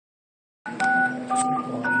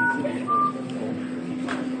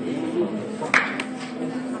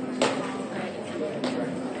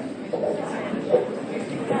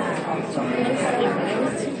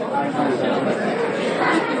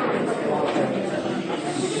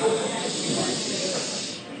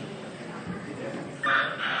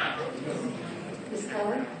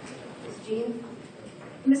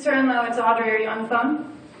No, it's Audrey. Are you on the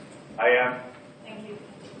phone? I am. Thank you.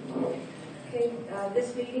 Okay,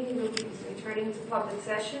 this meeting will be returning to public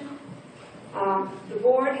session. The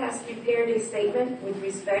board has prepared a statement with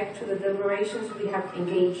respect to the deliberations we have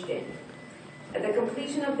engaged in. At the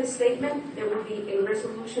completion of this statement, there will be a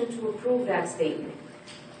resolution to approve that statement.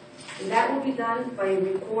 And that will be done by a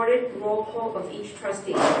recorded roll call of each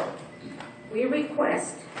trustee. We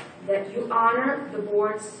request that you honor the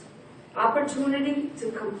board's opportunity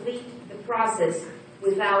to complete the process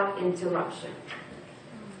without interruption.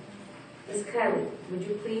 Ms. Kelly, would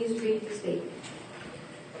you please read the statement?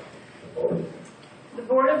 The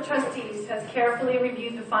Board of Trustees has carefully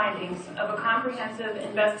reviewed the findings of a comprehensive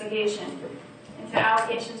investigation into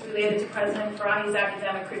allegations related to President Fahari's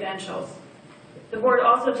academic credentials. The board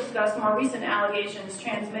also discussed more recent allegations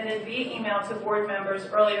transmitted via email to board members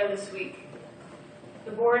earlier this week.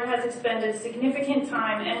 The board has expended significant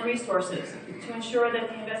time and resources to ensure that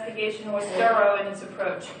the investigation was thorough in its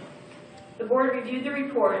approach. The board reviewed the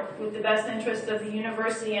report with the best interests of the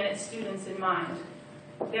university and its students in mind.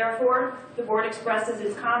 Therefore, the board expresses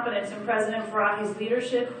its confidence in President Fahari's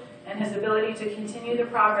leadership and his ability to continue the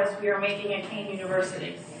progress we are making at Kean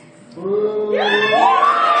University.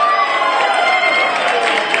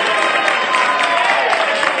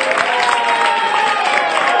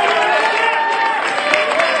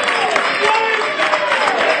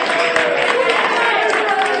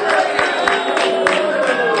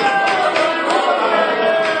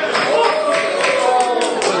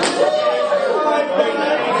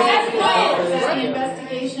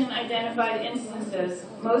 Instances,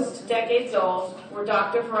 most decades old, where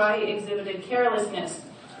Dr. Fahari exhibited carelessness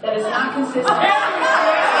that is not consistent.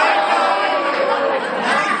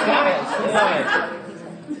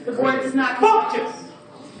 The board does not condone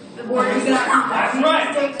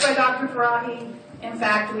mistakes by Dr. Fahari. In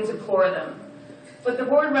fact, we deplore them. But the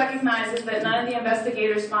board recognizes that none of the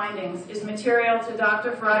investigators' findings is material to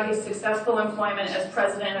Dr. Fahari's successful employment as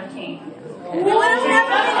president of Kean.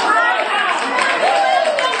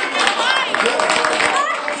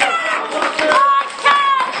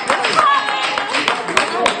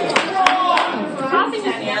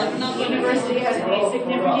 The university has made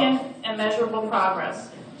significant and measurable progress,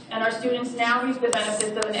 and our students now reap the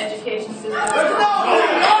benefits of an education system.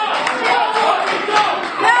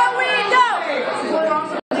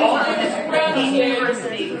 Kean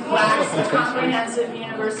University lacks a comprehensive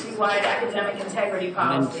university-wide academic integrity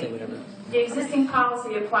policy. The existing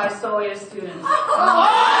policy applies solely to students.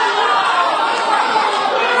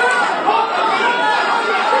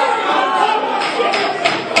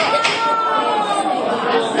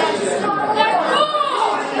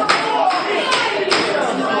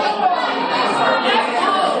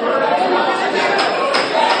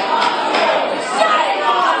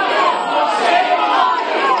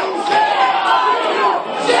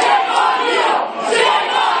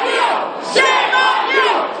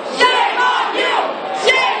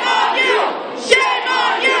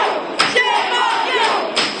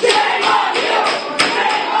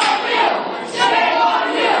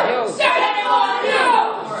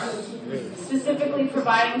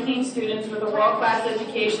 Providing Kean students with a world-class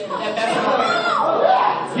education that better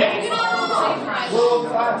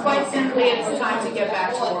quite simply, it's time to get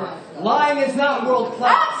back to work. Lying is not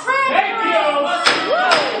world-class. Thank you!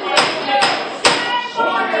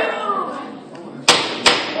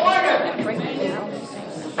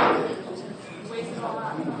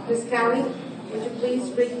 Ms. Kelly, would you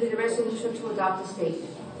please read the resolution to adopt the statement?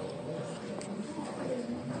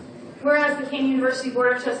 Whereas the Kean University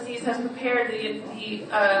Board of Trustees has prepared the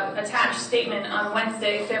attached statement on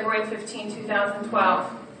Wednesday, February 15,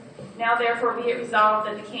 2012. Now therefore be it resolved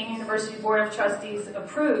that the Kean University Board of Trustees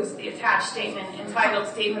approves the attached statement entitled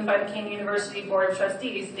Statement by the Kean University Board of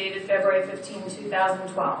Trustees dated February 15,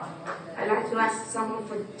 2012. I'd like to ask someone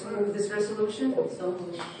to move this resolution. So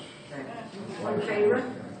moved. All in favor?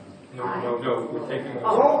 No, we're taking a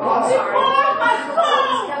Oh, I'm sorry.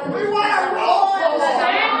 We want to roll!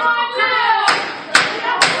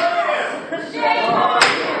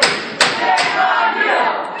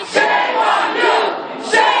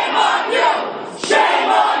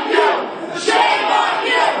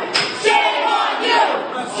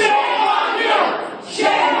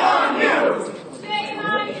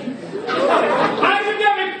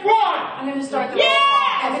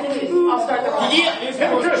 I'll start the roll. Doctor. Yes.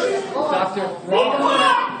 You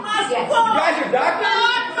guys are doctors?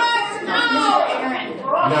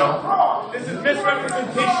 No. This is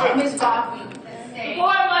misrepresentation. Ms. Bach. The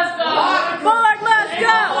board must go! The board must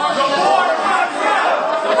go! The board must go!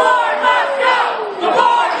 The board must go! The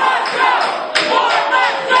board must go! The board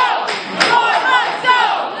must go! The board must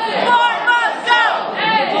go!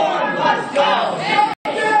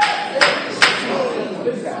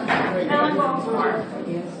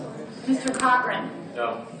 Cochran.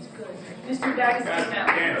 No. Mr. D'Agostino.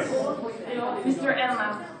 Yes. Mr.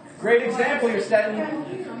 Enlow. Great example you're setting.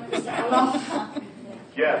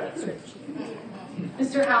 Yes.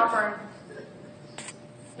 Mr. Halpern.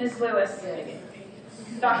 Ms. Lewis.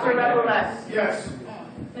 Dr. Revelette. Yes.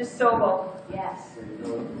 Ms. Sobel. Yes.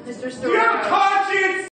 Mr. Your Serrano. conscience